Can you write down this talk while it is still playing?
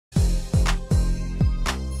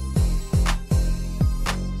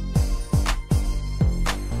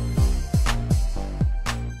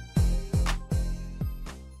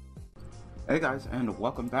Hey guys, and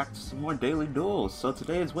welcome back to some more Daily Duels. So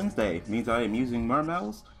today is Wednesday, means I am using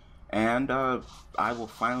Mermails, and I will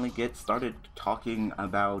finally get started talking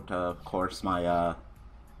about, of course, my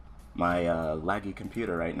laggy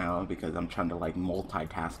computer right now, because I'm trying to like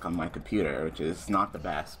multitask on my computer, which is not the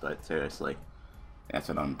best, but seriously, that's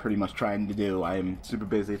what I'm pretty much trying to do. I am super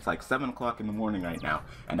busy. It's like 7 o'clock in the morning right now,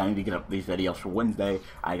 and I need to get up these videos for Wednesday.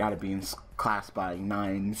 I gotta be in class by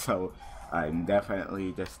 9, so I'm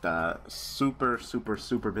definitely just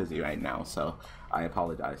super busy right now, so I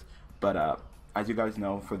apologize. But as you guys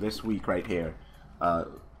know, for this week right here,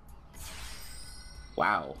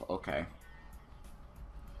 wow, okay.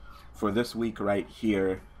 For this week right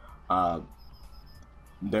here,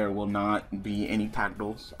 there will not be any tag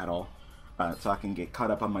duels at all. So I can get caught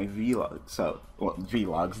up on my vlogs. So, well,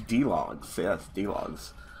 Dlogz, yes,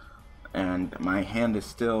 Dlogz. And my hand is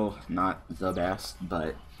still not the best,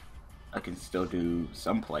 but I can still do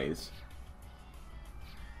some plays.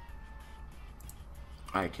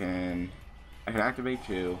 I can activate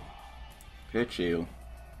you, pitch you.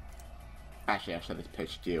 Actually, I should have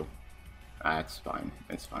pitched you. That's fine.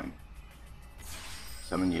 It's fine.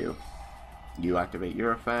 Summon you. You activate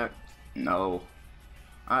your effect. No.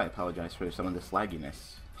 I apologize for some of this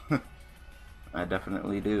lagginess. I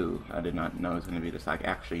definitely do. I did not know it was going to be this lag.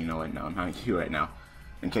 Actually, you know what? No, I'm not you right now.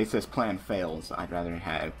 In case this plan fails, I'd rather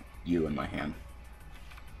have you in my hand.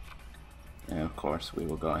 And of course, we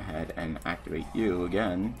will go ahead and activate you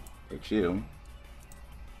again. It's you.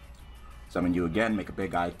 Summon you again, make a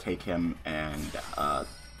big eye, take him, and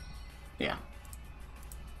yeah.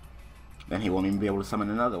 Then he won't even be able to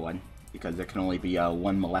summon another one, because there can only be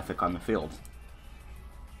one Malefic on the field.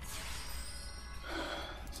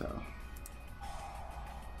 So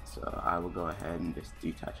I will go ahead and just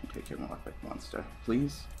detach and take your Malefic monster,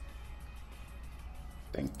 please.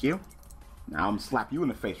 Thank you. Now I'm gonna slap you in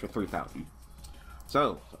the face for 3,000.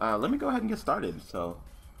 So let me go ahead and get started. So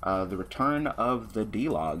the return of the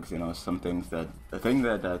Dlogz, you know, the thing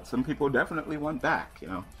that some people definitely want back. You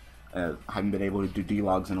know, I haven't been able to do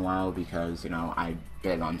Dlogz in a while because, you know, I've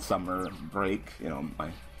been on summer break, you know,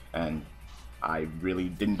 and I really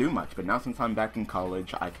didn't do much. But now since I'm back in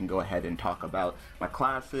college, I can go ahead and talk about my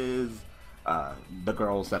classes, the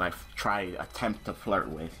girls that I attempt to flirt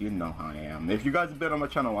with. You know how I am. If you guys have been on my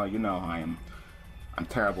channel a while, you know how I am. I'm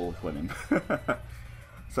terrible with women.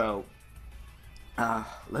 So,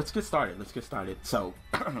 let's get started. So,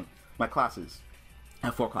 my classes. I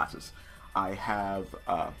have 4 classes. I have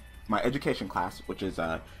my education class, which is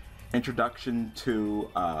Introduction to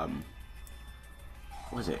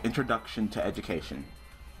what is it? Introduction to Education.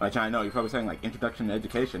 Which I know you're probably saying like Introduction to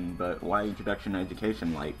Education, but why Introduction to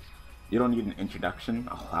Education? Like, you don't need an introduction.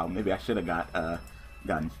 Oh wow, maybe I should have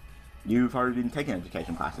gotten. You've already been taking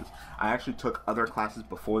education classes. I actually took other classes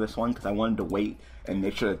before this one because I wanted to wait and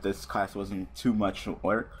make sure that this class wasn't too much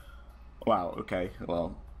work. Wow. Okay.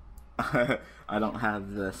 Well, I don't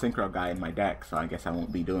have the synchro guy in my deck, so I guess I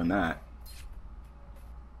won't be doing that.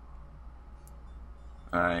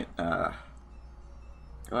 All right.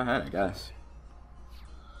 Go ahead, I guess.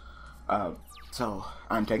 So,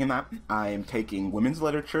 I'm taking that. I'm taking women's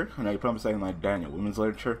literature. I know you're probably saying, like, Daniel, women's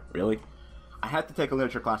literature? Really? I had to take a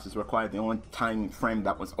literature class as required. The only time frame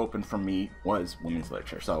that was open for me was women's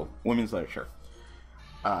literature. So, women's literature.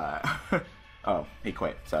 Oh, he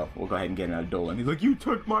quit. So, we'll go ahead and get another duel. And he's like, you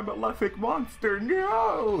took my Malefic monster!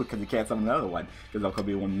 No! Because he can't summon another one. Because there could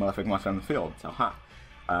be one Malefic monster on the field. So,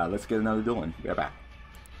 let's get another duel in. Be right back.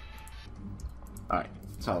 Alright.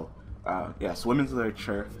 So, yes, women's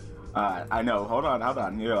literature. I know, hold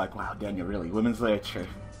on. You're like, wow, Daniel, really? Women's literature.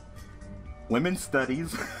 Women's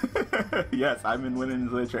studies. Yes, I'm in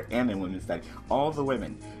women's literature and in women's studies. All the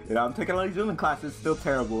women. You know, I'm taking all these women classes, still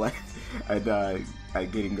terrible at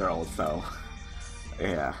getting girls, so,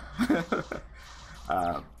 yeah.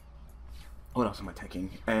 What else am I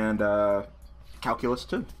taking? And, Calculus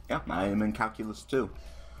 2. Yeah, I am in Calculus 2.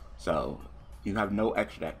 So, you have no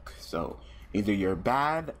extra deck, so either you're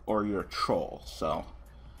bad or you're a troll. So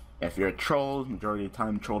if you're a troll, majority of the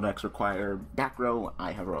time troll decks require back row.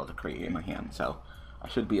 I have Royal Decree in my hand, so I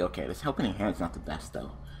should be okay. This helping in hand's not the best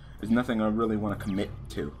though. There's nothing I really want to commit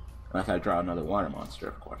to, unless I draw another water monster,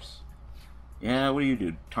 of course. Yeah, what do you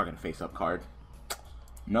do? Target a face-up card.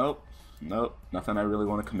 Nope, nothing I really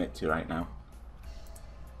want to commit to right now.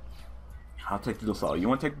 I'll take the dual slow. You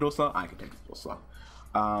want to take the dual slow? I can take the dual slow.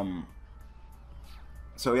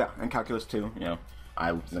 So yeah, in Calculus 2, you know,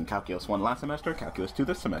 I was in Calculus 1 last semester, Calculus 2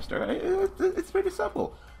 this semester. It's pretty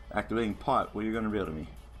simple. Activating pot, what are you going to reveal to me?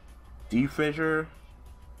 D-Fissure?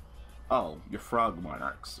 Oh, your Frog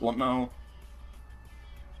Monarchs. Well, no.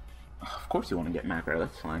 Of course you want to get macro,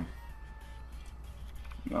 that's fine.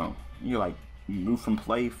 No, you like move from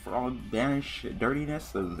play, fraud, banish,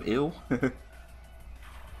 dirtiness of ill.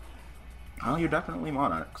 Oh, you're definitely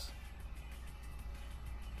monarchs.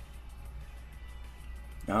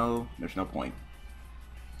 No, there's no point.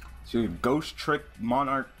 So your ghost trick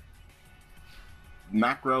monarch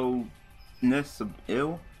macro-ness of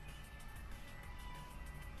ill.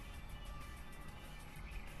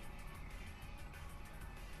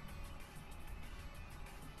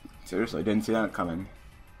 Seriously, didn't see that coming.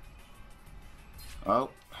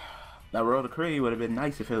 Oh, that Royal Decree would have been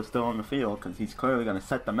nice if it was still on the field, because he's clearly going to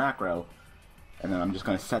set the macro, and then I'm just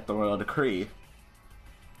going to set the Royal Decree.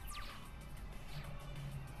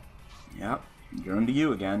 Yep, drawn to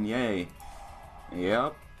you again, yay.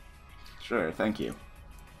 Yep, sure, thank you.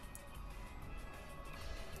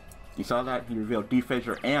 You saw that? He revealed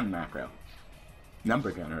Defacer and macro.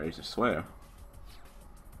 Number generators, I swear.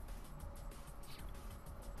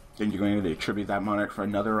 Think you're going to attribute that monarch for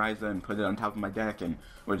another Ryza and put it on top of my deck, and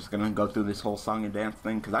we're just going to go through this whole song and dance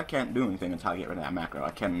thing? Because I can't do anything until I get rid of that macro.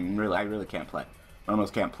 I really can't play. I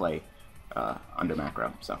almost can't play under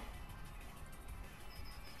macro, so.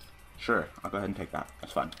 Sure, I'll go ahead and take that.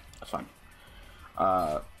 That's fine. That's fine.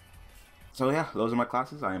 So yeah, those are my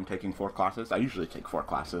classes. I am taking 4 classes. I usually take 4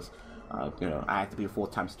 classes. You know, I have to be a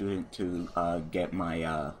full-time student to get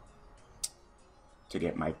my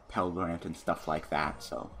Pell Grant and stuff like that.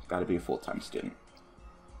 So, got to be a full-time student.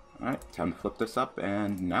 All right, time to flip this up,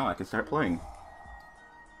 and now I can start playing.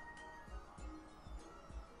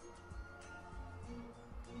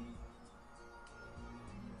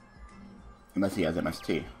 Unless he has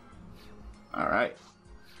MST. Alright.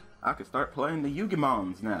 I can start playing the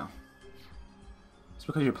Yugimons now. Just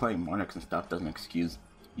because you're playing Monarchs and stuff doesn't excuse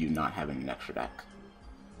you not having an extra deck.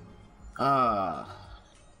 I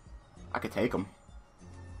could take them.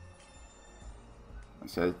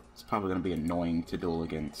 So it's probably going to be annoying to duel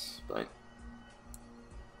against, but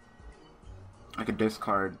I could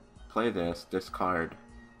discard, play this, discard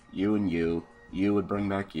you and you would bring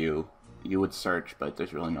back you would search, but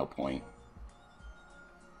there's really no point.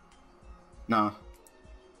 No,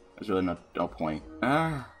 there's really no point.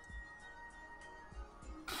 I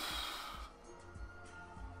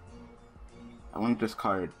want to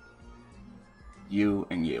discard you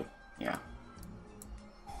and you. Yeah.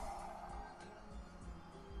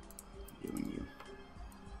 You and you.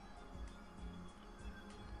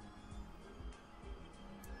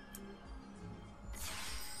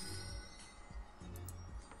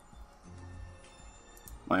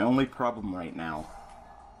 My only problem right now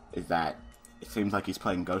is that it seems like he's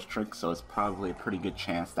playing Ghost Tricks, so it's probably a pretty good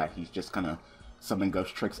chance that he's just gonna summon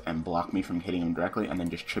Ghost Tricks and block me from hitting him directly, and then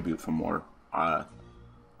just tribute for more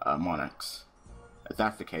Monarchs. If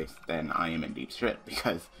that's the case, then I am in deep shit,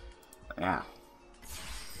 because, yeah.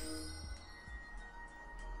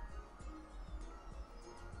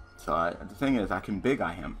 So the thing is, I can Big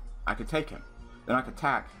Eye him. I could take him. Then I could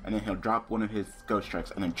attack, and then he'll drop one of his Ghost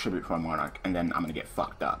Tricks, and then tribute for a Monarch, and then I'm gonna get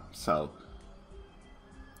fucked up. So,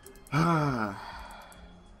 if I'm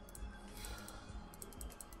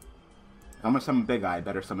gonna summon Big Eye, I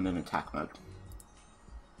better summon in attack mode.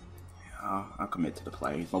 Yeah, I'll commit to the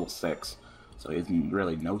play. He's level 6, so he has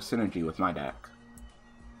really no synergy with my deck.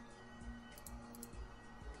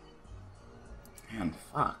 Man,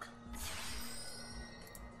 fuck.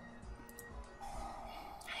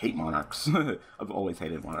 I hate Monarchs. I've always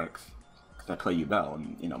hated Monarchs. Because I play Yubel,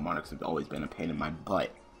 and, you know, Monarchs have always been a pain in my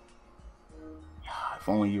butt. If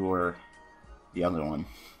only you were the other one.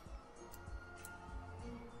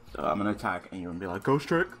 So I'm gonna attack, and you're gonna be like, Ghost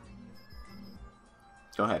Trick?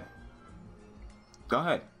 Go ahead. Go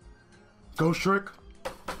ahead. Ghost Trick?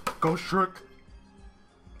 Ghost Trick?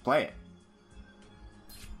 Play it.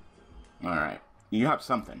 Alright. You have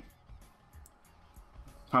something.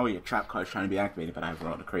 Probably a trap card trying to be activated, but I have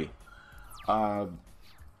Royal Decree.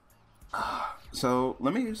 So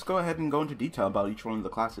let me just go ahead and go into detail about each one of the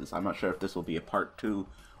classes. I'm not sure if this will be a part 2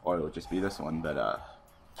 or it will just be this one, but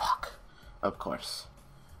fuck. Of course.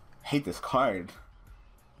 I hate this card.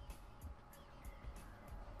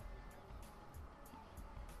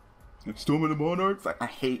 Storming the Monarchs? I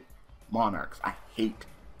hate Monarchs. I hate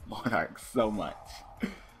Monarchs so much.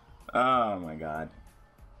 Oh my god.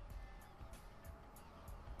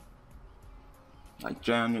 Like,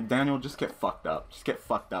 Daniel, just get fucked up. Just get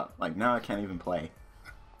fucked up. Like, now I can't even play.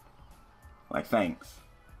 Like, thanks.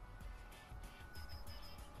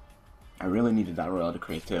 I really needed that Royal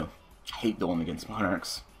Decree, too. I hate dueling against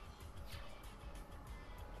Monarchs.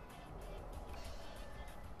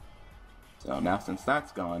 So, now since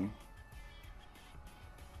that's gone...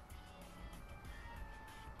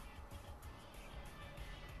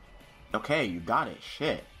 Okay, you got it.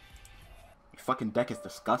 Shit. Your fucking deck is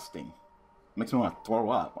disgusting. Makes me want to throw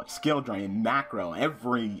up. Like skill drain, macro,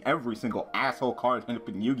 every single asshole card end up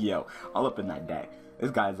in Yu-Gi-Oh! All up in that deck.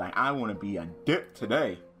 This guy's like, I want to be a dick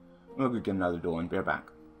today. We'll go get another duel and be right back.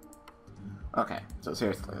 Okay, so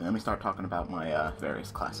seriously, let me start talking about my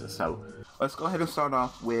various classes. So let's go ahead and start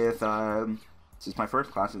off with, since my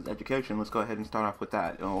first class is education, let's go ahead and start off with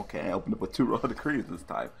that. Oh, okay, I opened up with 2 royal decrees this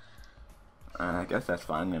time. I guess that's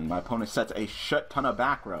fine, and my opponent sets a shit ton of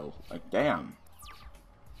back row. Like, damn.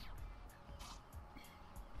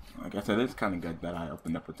 I guess it is kind of good that I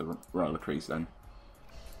opened up with the royal decrees then.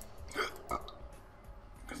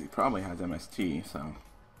 Because he probably has MST, so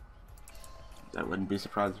I wouldn't be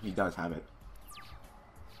surprised if he does have it.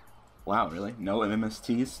 Wow, really? No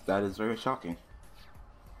MSTs? That is very shocking.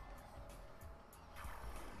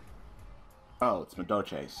 Oh, it's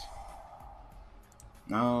Madolche's.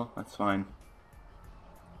 No, that's fine.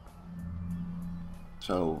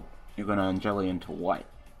 So, you're gonna Angeli into what?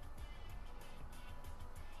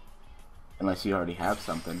 Unless you already have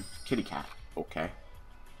something. Kitty cat. Okay.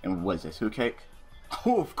 And what is this? Who cake?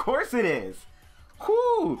 Oh, of course it is!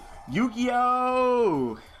 Whoo!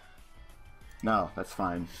 Yu-Gi-Oh! No, that's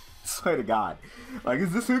fine. Swear to God. Like,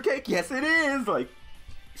 is this who cake? Yes, it is! Like,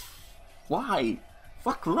 why?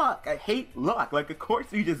 Fuck luck. I hate luck. Like, of course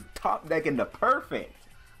you just top deck into perfect.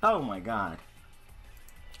 Oh my God.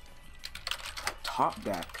 Top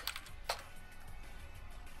deck.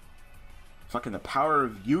 Fucking the power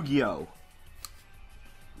of Yu-Gi-Oh!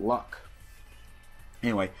 Luck.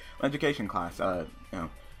 Anyway, education class, you know,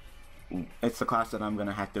 it's the class that I'm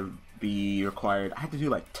gonna have to be required. I have to do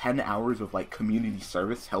like 10 hours of like community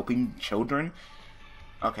service helping children.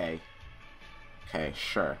 Okay. Okay,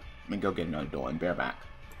 sure. Let me go get another duel and bear back.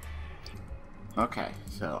 Okay,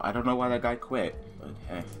 so I don't know why that guy quit, but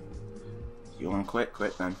hey. You wanna quit?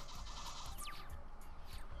 Quit then.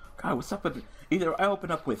 God, what's up with... Either I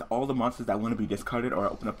open up with all the monsters that want to be discarded, or I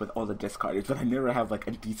open up with all the discarded, but I never have, like,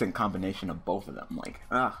 a decent combination of both of them. Like,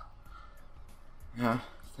 yeah,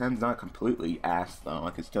 Sam's not completely ass, though.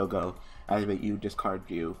 I could still go activate you, discard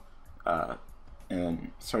you,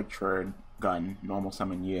 and search for gun, normal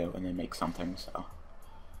summon you, and then make something, so...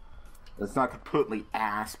 It's not completely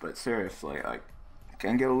ass, but seriously, like,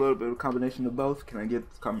 can I get a little bit of a combination of both? Can I get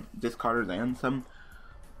some discarders and some,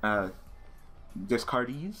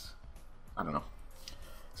 discardees? I don't know.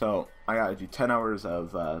 So I gotta do 10 hours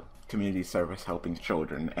of community service helping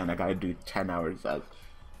children, and I gotta do 10 hours of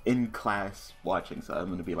in-class watching. So I'm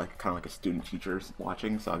gonna be like kind of like a student teacher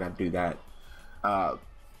watching. So I gotta do that. Of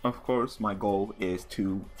course, my goal is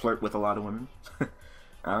to flirt with a lot of women.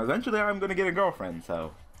 Eventually, I'm gonna get a girlfriend.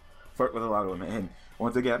 So flirt with a lot of women. And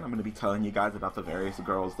once again, I'm gonna be telling you guys about the various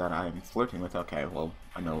girls that I'm flirting with. Okay, well,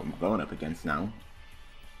 I know what I'm going up against now.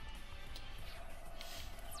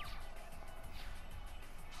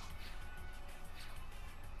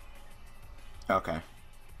 Okay.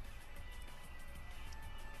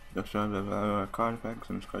 Card effects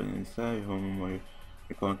and scrolling say your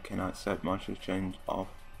opponent cannot set monsters change off.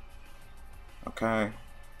 Okay.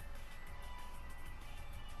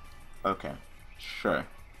 Okay. Sure.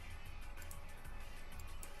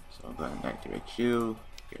 So go ahead and activate you,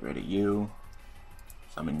 get rid of you,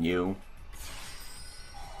 summon you.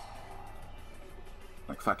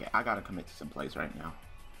 Like fuck it, I gotta commit to some plays right now.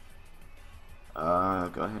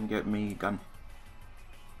 Go ahead and get me gun.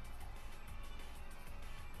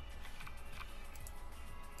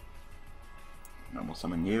 Normal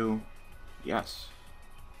summon you. Yes.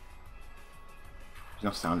 There's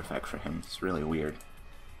no sound effect for him. It's really weird.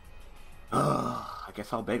 Ugh, I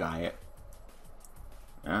guess I'll big eye it.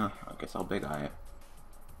 Yeah, I guess I'll big eye it.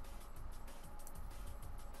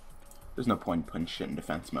 There's no point in putting shit in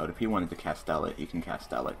defense mode. If he wanted to castell it, he can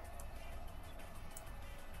castell it.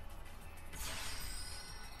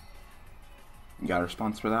 You got a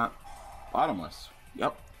response for that? Bottomless.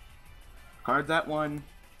 Yep. Cards at 1.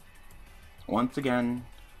 Once again,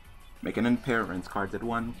 making an appearance. Cards at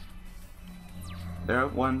 1. They're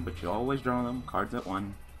at 1, but you always draw them. Cards at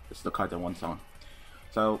 1. This is the cards at 1 song.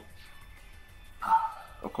 So,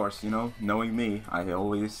 of course, you know, knowing me, I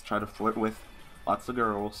always try to flirt with lots of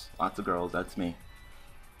girls. Lots of girls, that's me.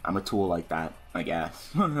 I'm a tool like that, I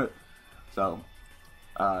guess. So,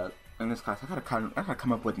 in this class, I gotta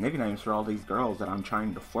come up with nicknames for all these girls that I'm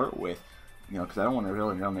trying to flirt with. You know, because I don't want to reveal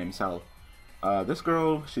their real name. So, this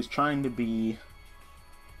girl, she's trying to be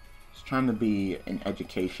an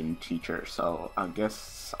education teacher. So I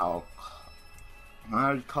guess I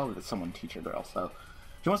call it someone teacher girl. So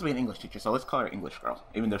she wants to be an English teacher. So let's call her English girl,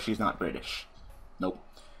 even though she's not British. Nope.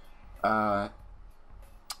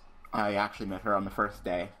 I actually met her on the first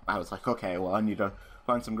day. I was like, okay, well, I need to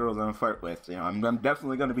find some girls I'm gonna flirt with. You know, I'm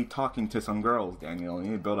definitely gonna be talking to some girls, Daniel.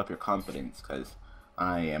 You need to build up your confidence, because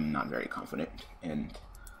I am not very confident in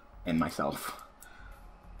myself.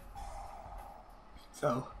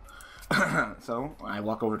 So, so I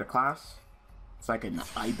walk over to class. It's like an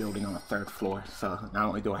I building on the 3rd floor. So not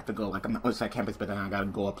only do I have to go like on the other side campus, but then I gotta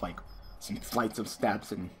go up like some flights of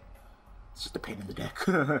steps, and it's just a pain in the dick.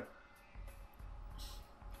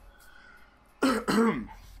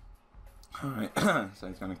 Alright, so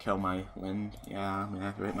he's gonna kill my wind. Yeah, I'm gonna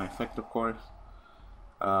activate my effect, of course.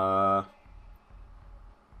 I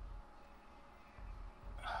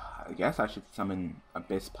guess I should summon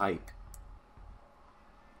Abyss Pike.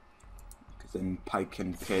 Because then Pike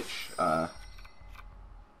can pitch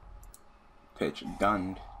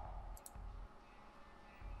Gund.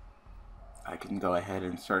 I can go ahead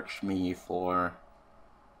and search me for,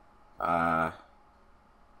 I'd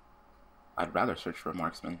rather search for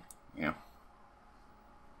Marksman, you know.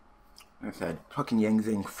 Like I said, fucking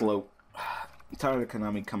Yangzing float. I'm tired of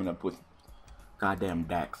Konami coming up with goddamn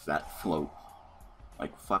decks that float.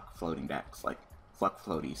 Like, fuck floating decks. Like, fuck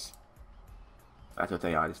floaties. That's what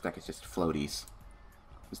they are. This deck is just floaties.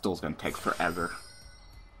 This duel's gonna take forever.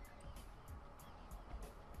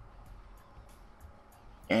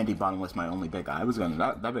 Andy Bottomless my only big eye.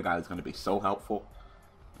 That big eye was gonna be so helpful.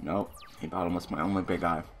 Nope. He Bottomless my only big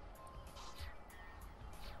eye.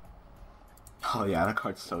 Oh yeah, that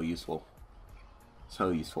card's so useful.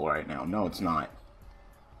 So useful right now. No, it's not.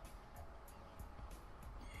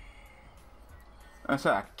 I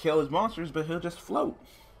said I could kill his monsters, but he'll just float.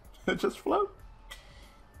 He'll just float.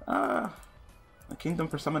 The Kingdom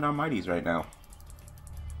for Summon Our Mighties right now.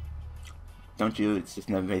 Don't you? It's just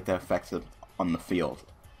negate the effects on the field.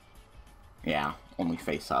 Yeah, only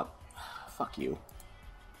face up. Fuck you.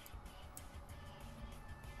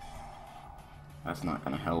 That's not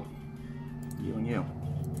gonna help. You and you.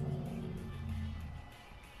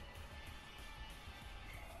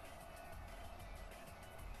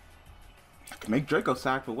 I can make Draco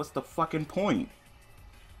sack, but what's the fucking point?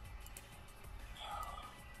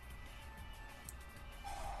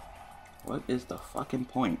 What is the fucking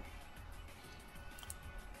point?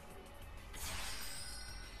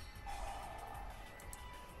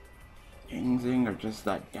 Yangzing or just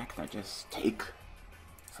that deck that just take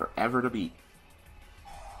forever to beat.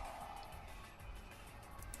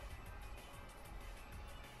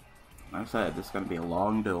 Like I said, this is going to be a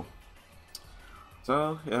long duel.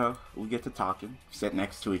 So, you know, we get to talking, sit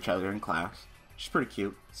next to each other in class. Which is pretty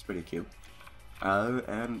cute. It's pretty cute.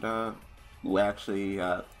 We actually,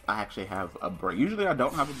 I actually have a break. Usually I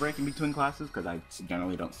don't have a break in between classes because I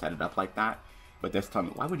generally don't set it up like that. But this time,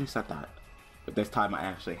 why would you set that? But this time I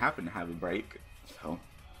actually happen to have a break. So,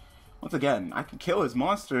 once again, I can kill his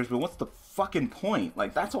monsters, but what's the fucking point?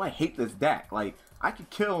 Like, that's why I hate this deck. Like, I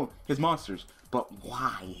could kill his monsters, but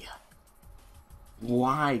why?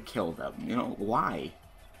 Why kill them? You know, why?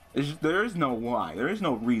 There is no why. There is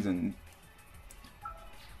no reason.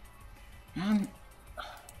 Man.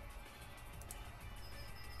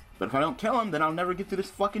 But if I don't kill him, then I'll never get to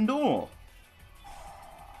this fucking duel.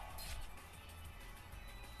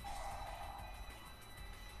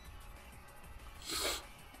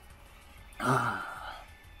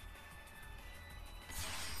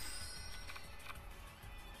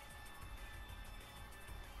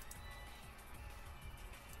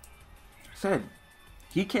 Said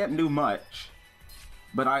he can't do much,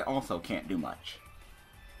 but I also can't do much.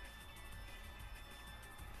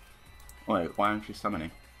 Wait, why aren't you summoning?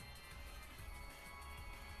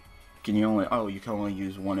 Can you only... Oh, you can only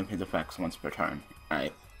use one of his effects once per turn.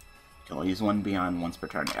 Alright. You can only use one beyond once per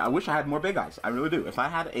turn. I wish I had more big eyes. I really do. If I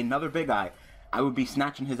had another big eye, I would be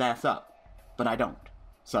snatching his ass up. But I don't.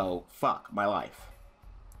 So, fuck my life.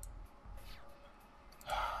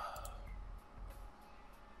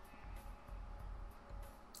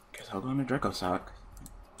 Guess I'll go into Draco Sack.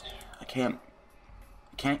 I can't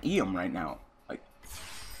eat him right now. Like,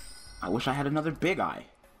 I wish I had another big eye.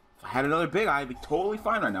 If I had another big eye, I'd be totally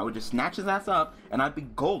fine right now. I would just snatch his ass up, and I'd be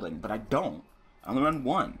golden. But I don't. I only run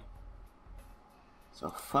one. So,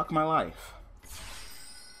 fuck my life.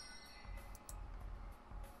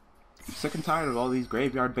 I'm sick and tired of all these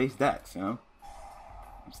graveyard-based decks, you know?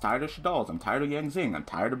 I'm tired of Shadolls. I'm tired of Yangzing. I'm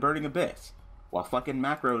tired of Burning Abyss. While fucking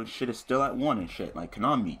macro and shit is still at 1 and shit, like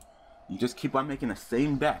Konami. You just keep on making the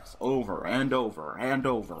same decks over and over and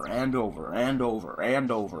over and over and over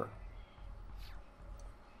and over.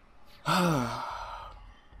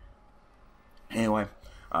 Anyway,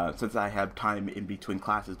 since I have time in between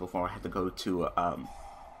classes before I have to go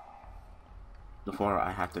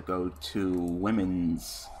to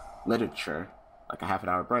women's literature, like a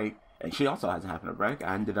half-an-hour break, and she also has a half-an-hour break.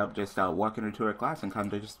 I ended up just walking into her class and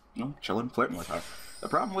kind of just, you know, chilling, flirting with her. The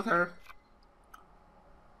problem with her,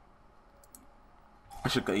 I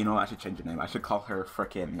should, you know, I should change her name. I should call her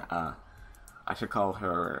frickin', I should call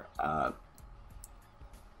her,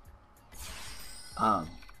 one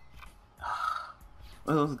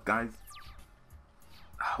of those guys,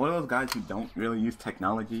 who don't really use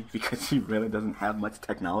technology because he really doesn't have much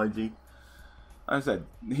technology. Like I said,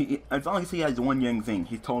 as long as he has one young thing,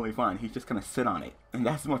 he's totally fine. He's just gonna sit on it, and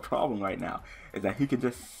that's my problem right now. Is that he could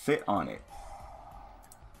just sit on it,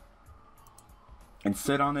 and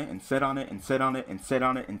sit on it, and sit on it, and sit on it, and sit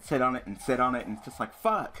on it, and sit on it, and sit on it, and it's just like,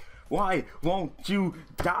 fuck. Why won't you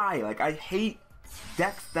die? Like, I hate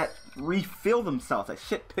decks that refill themselves. That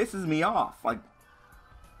shit pisses me off. Like,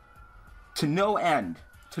 to no end.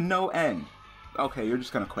 To no end. Okay, you're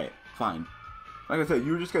just gonna quit. Fine. Like I said,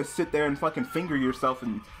 you're just gonna sit there and fucking finger yourself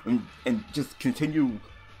and just continue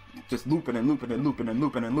just looping and looping and looping and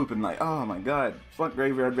looping and looping. Like, oh my god. Fuck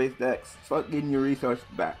graveyard-based decks. Fuck getting your resources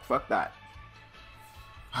back. Fuck that.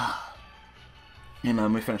 You know,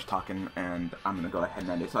 let me finish talking, and I'm gonna go ahead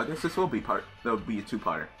and end it. So I guess this will be there'll be a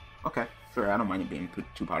two-parter. Okay, sure, I don't mind it being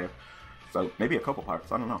two-parter. So maybe a couple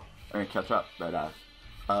parts, I don't know. I'm gonna catch up, but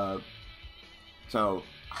so,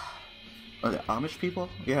 are they Amish people?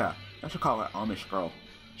 Yeah, I should call her Amish girl.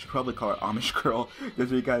 Should probably call her Amish girl,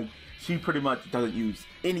 just because she pretty much doesn't use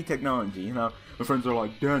any technology, you know? My friends are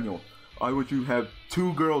like, Daniel, I would you have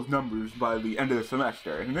 2 girls' numbers by the end of the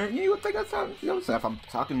semester. And then you would think that's how, you know, if I'm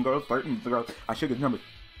talking girls, flirting with the girls, I should get numbers.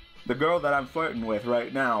 The girl that I'm flirting with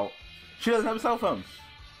right now, she doesn't have a cell phone.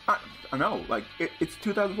 I know, like, it's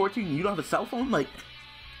 2014, you don't have a cell phone? Like,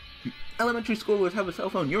 elementary schoolers have a cell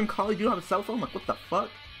phone. You're in college, you don't have a cell phone? Like, what the fuck?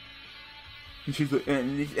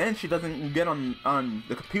 And she doesn't get on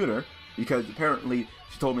the computer, because apparently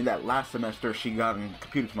she told me that last semester she got on the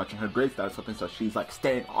computer too much and her grades started something, so she's like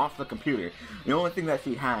staying off the computer. The only thing that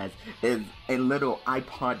she has is a little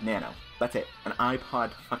iPod Nano. That's it. An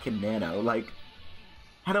iPod fucking Nano. Like,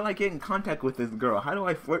 how do I get in contact with this girl? How do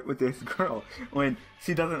I flirt with this girl when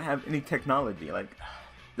she doesn't have any technology? Like,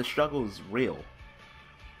 the struggle is real.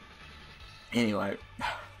 Anyway,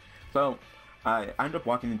 so I ended up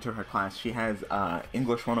walking into her class. She has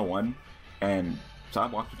English 101, and so I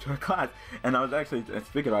walked into her class, and I was actually,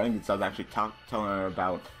 speaking about English, I was actually telling her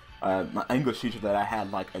about my English teacher that I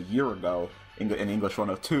had like a year ago in English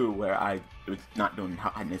 102, where I was not doing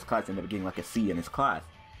hot in his class, ended up getting like a C in his class.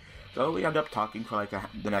 So we ended up talking for like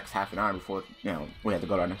the next half an hour before, you know, we had to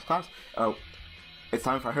go to our next class. It's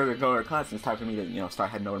time for her to go to her class, and it's time for me to, you know,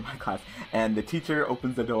 start heading over to my class. And the teacher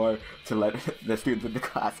opens the door to let the students into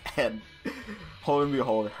class, and hold and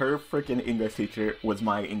behold, her freaking English teacher was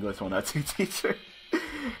my English 102 teacher.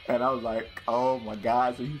 And I was like, oh my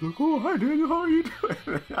god. So he's like, oh, hi Daniel, how are you doing?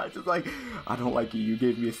 And I was just like, I don't like you, you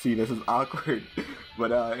gave me a C, this is awkward.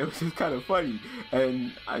 But it was just kind of funny.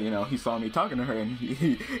 And, you know, he saw me talking to her, and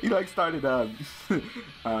he like started,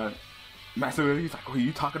 messing with me. He's like, oh,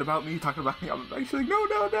 you talking about me? You talking about me? I was actually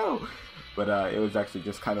like, no. But it was actually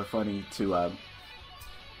just kind of funny to,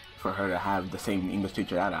 for her to have the same English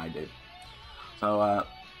teacher that I did. So,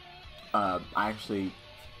 I actually,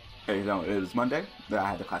 you know, it was Monday that I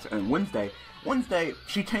had the class, and Wednesday,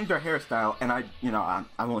 she changed her hairstyle, and I've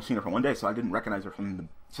only seen her for one day, so I didn't recognize her from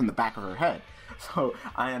the back of her head. So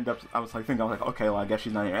I was like, okay, well, I guess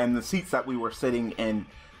she's not here. And the seats that we were sitting in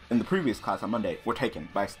the previous class on Monday were taken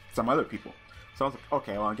by some other people. So I was like,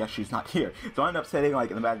 okay, well, I guess she's not here. So I ended up sitting like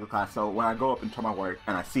in the back of the class. So when I go up into my work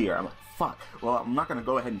and I see her, I'm like, fuck. Well, I'm not gonna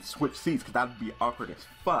go ahead and switch seats because that would be awkward as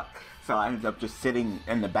fuck. So I ended up just sitting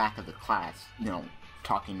in the back of the class, you know,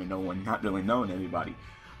 talking to no one, not really knowing anybody.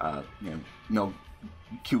 You know, no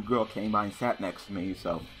cute girl came by and sat next to me.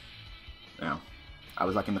 So, you know, I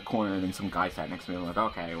was like in the corner, and then some guy sat next to me. I'm like,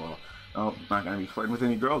 okay, well, I'm not gonna be flirting with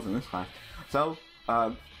any girls in this class. So,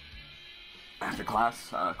 after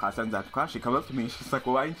class ends after class, she comes up to me and she's like,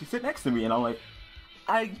 well, why didn't you sit next to me? And I'm like,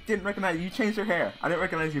 I didn't recognize you. You changed your hair. I didn't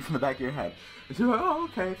recognize you from the back of your head. And she's like, oh,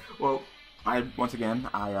 okay. Well, well,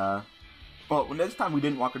 when this time we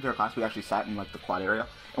didn't walk into her class, we actually sat in like the quad area,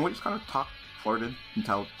 and we just kind of talked, flirted,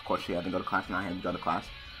 until, of course, she had to go to class and I had to go to class.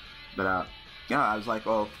 But, yeah, I was like,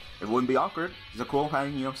 well, if it wouldn't be awkward, is it cool if I,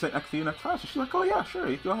 you know, sit next to you next class? And she's like, oh, yeah, sure,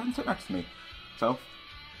 you go ahead and sit next to me. So,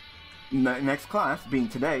 next class, being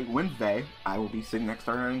today, Wednesday, I will be sitting next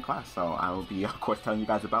to her in class. So I will be, of course, telling you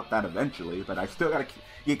guys about that eventually. But I still got to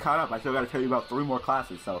get caught up. I still got to tell you about 3 more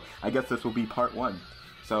classes. So I guess this will be part 1.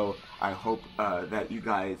 So I hope that you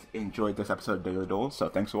guys enjoyed this episode of Daily Duels. So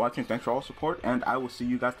thanks for watching, thanks for all the support, and I will see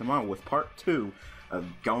you guys tomorrow with part 2 of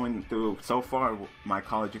going through, so far, my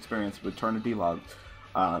college experience with Return of Dlogz,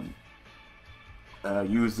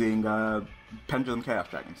 using Pendulum Chaos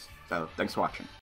Dragons. So thanks for watching.